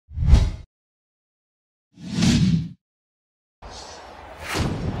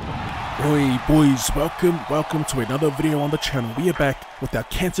Oi boys, welcome to another video on the channel. We are back with our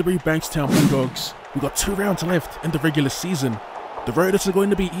Canterbury Bankstown Bulldogs. We got 2 rounds left in the regular season. The road isn't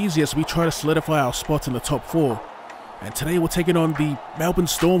going to be easy as we try to solidify our spot in the top 4. And today we're taking on the Melbourne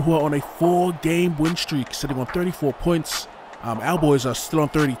Storm, who are on a 4-game win streak, sitting on 34 points. Our boys are still on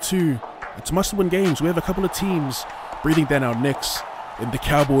 32. It's must-win games. We have a couple of teams breathing down our necks in the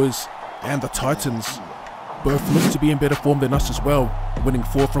Cowboys and the Titans. Both look to be in better form than us as well, winning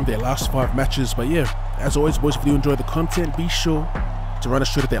 4 from their last 5 matches. But yeah, as always boys, if you enjoy the content, be sure to run a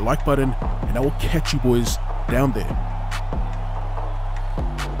straight at that like button, and I will catch you boys down there.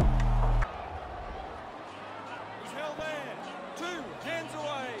 He's held there. 2 hands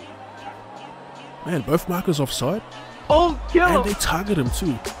away. Man, both markers offside. Oh, kill! And they target him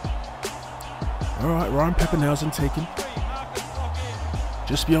too. Alright, Ryan Pappenhausen taken.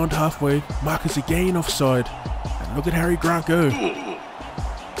 Just beyond halfway, markers again offside. And look at Harry Grant go. We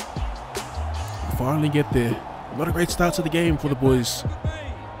finally get there. Not a great start to the game for the boys.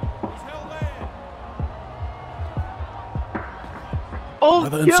 Oh,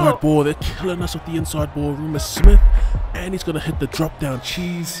 another inside ball. They're killing us with the inside ball. Rumour Smith. And he's going to hit the drop down.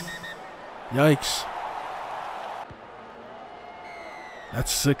 Cheese. Yikes.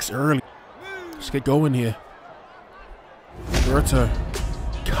 That's 6 early. Let's get going here. Burton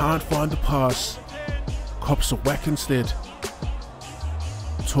can't find the pass. Cops a whack instead.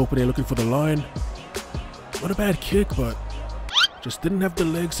 Torpedo looking for the line. Not a bad kick, but just didn't have the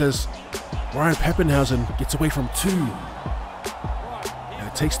legs as Ryan Pappenhausen gets away from 2. And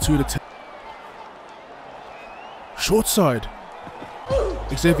it takes 2 to 10. Short side.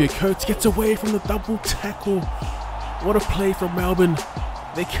 Xavier Coates gets away from the double tackle. What a play from Melbourne.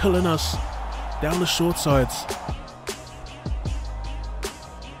 They're killing us down the short sides.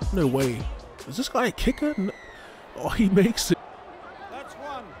 No way. Is this guy a kicker? No. Oh, he makes it. That's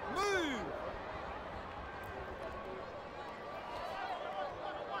 1. Move.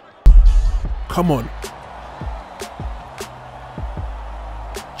 Come on.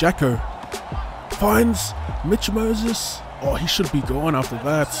 Jacko finds Mitch Moses. Oh, he should be gone after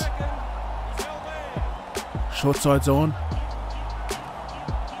that. Short side's on.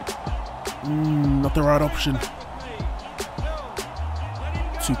 Not the right option.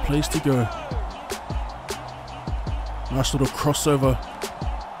 2 plays to go. Nice little crossover.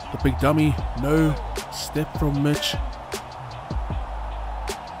 The big dummy. No step from Mitch.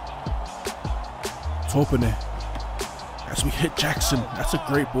 Torpedo. As we hit Jackson. That's a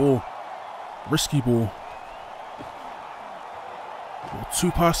great ball. Risky ball.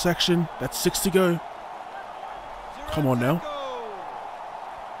 2 pass action. That's 6 to go. Come on now.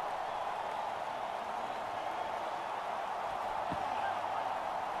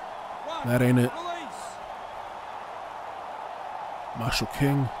 That ain't it. Marshall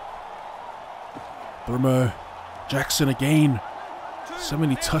King. Brumo. Jackson again. So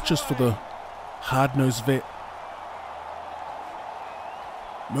many touches for the hard-nosed vet.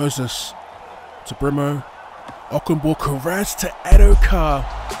 Moses to Brumo. Ockenball, Kiraz to Addo-Carr.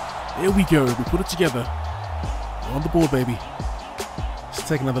 There we go. We put it together. We're on the board, baby. Let's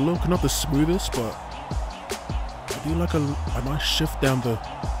take another look. Not the smoothest, but I do like a nice shift down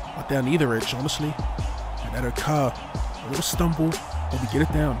either edge, honestly. And Addo-Carr, a little stumble, but we get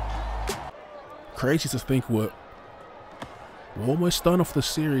it down. Crazy to think we're almost done off the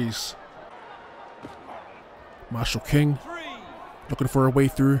series. Marshall King looking for a way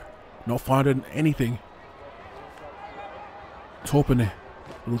through, not finding anything. Torpedo,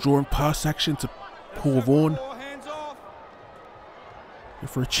 little drawing pass action to Paul Vaughan. Go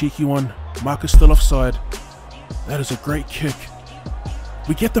for a cheeky one. Marcus still offside. That is a great kick.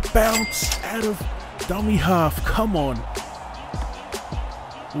 We get the bounce out of dummy half. Come on.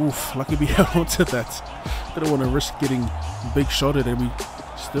 Oof, lucky we held on to that. Didn't want to risk getting big shotted, and we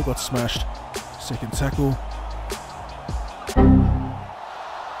still got smashed. Second tackle.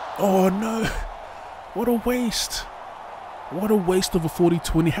 Oh no. What a waste. What a waste of a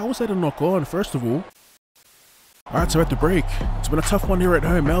 40-20. How was that a knock on, first of all? Alright, so at the break, it's been a tough one here at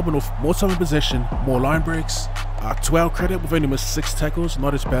home. Melbourne with more time in possession, more line breaks. To our credit, we've only missed 6 tackles,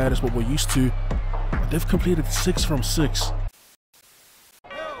 not as bad as what we're used to. But they've completed 6 from 6.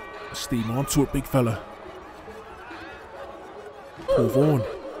 Steam onto it, big fella. Paul Vaughan,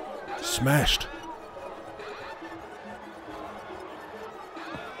 smashed.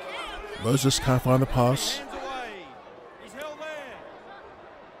 Moses can't find the pass.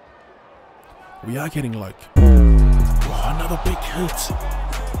 We are getting like another big hit.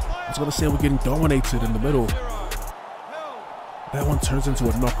 I was gonna say we're getting dominated in the middle. That one turns into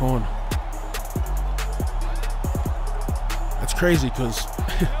a knock on. That's crazy because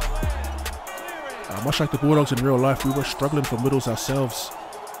much like the Bulldogs in real life, we were struggling for middles ourselves.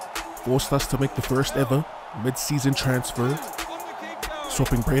 Forced us to make the first ever mid-season transfer,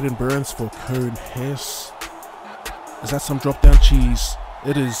 swapping Braden Burns for Kotoni Staggs. Is that some drop-down cheese?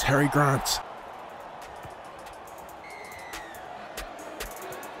 It is. Harry Grant.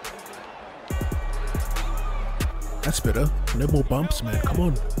 That's better. No more bumps, man. Come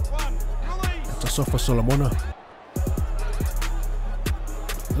on. That's a soft for Solomona.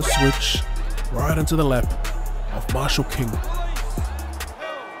 The switch right into the lap of Marshall King.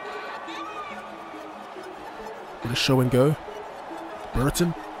 With a show and go.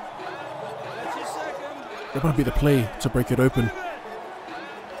 Burton. That might be the play to break it open.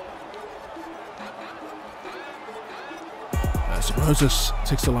 As Moses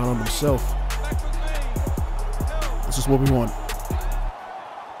takes the line on himself. This is what we want.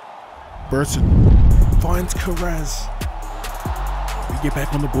 Burton finds Kiraz. We get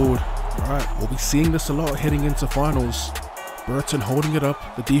back on the board. Alright, we'll be seeing this a lot heading into finals. Burton holding it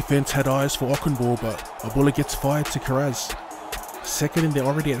up. The defense had eyes for Ockenball, but a bullet gets fired to Kiraz. Second and they're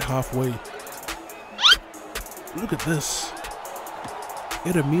already at halfway. Look at this.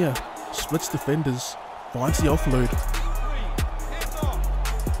 Edamir splits defenders, finds the offload.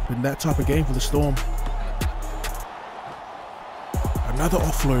 Been that type of game for the Storm. Another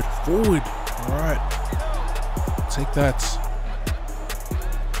offload forward. Alright. Take that.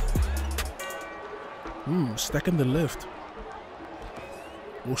 Stacking the left.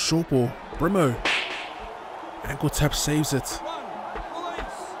 Or short ball. Brimo. Ankle tap saves it.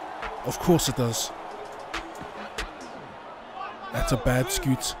 Of course it does. That's a bad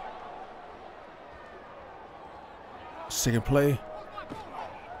scoot. Second play.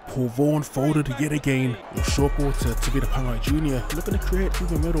 Paul Vaughan folded yet again. Or short ball to Tavita Pangai Jr. Looking to create through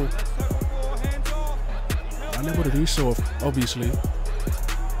the middle. Unable to do so, obviously.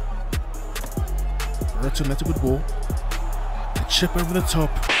 Burton, that's a good ball. A chip over the top.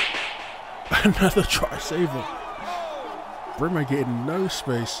 Another try saver. Brimo getting no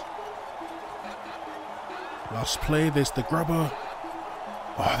space. Last play, there's the grubber.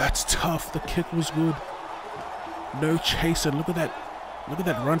 Oh, that's tough. The kick was good. No chasing. Look at that. Look at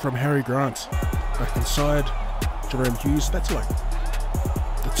that run from Harry Grant. Back inside. Jerome Hughes. That's like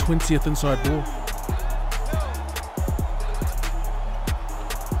the 20th inside ball.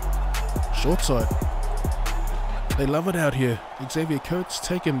 Short side. They love it out here. Xavier Coates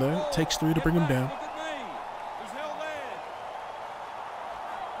taken though. Takes 3 to bring him down.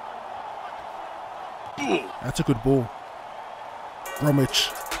 That's a good ball. Bromwich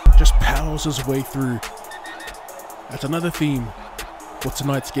just powers his way through. That's another theme for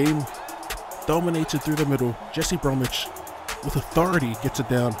tonight's game. Dominated through the middle. Jesse Bromwich with authority gets it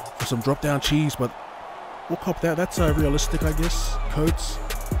down for some drop down cheese, but we'll cop that. That's realistic, I guess. Coates.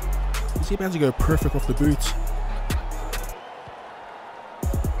 Is he about to go perfect off the boot?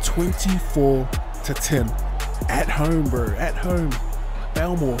 24-10. At home, bro. At home.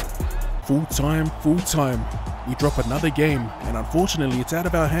 Belmore. Full time. We drop another game, and unfortunately it's out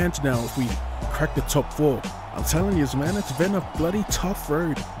of our hands now if we crack the top 4. I'm telling you, man, it's been a bloody tough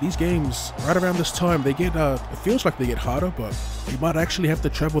road. These games, right around this time, they get, it feels like they get harder, but we might actually have to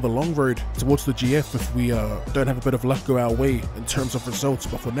travel the long road towards the GF if we don't have a bit of luck go our way in terms of results.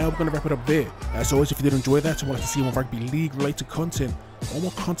 But for now, we're going to wrap it up there. As always, if you did enjoy that and wanted to see more rugby league related content, or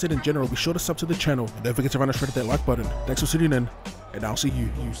more content in general, be sure to sub to the channel. And don't forget to run a shred of that like button. Thanks for tuning in, and I'll see you.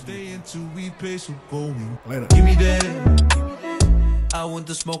 Later. Give me that. I want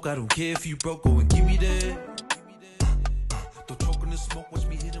the smoke. I don't care if you broke. Go and give me that. Don't choke on the smoke.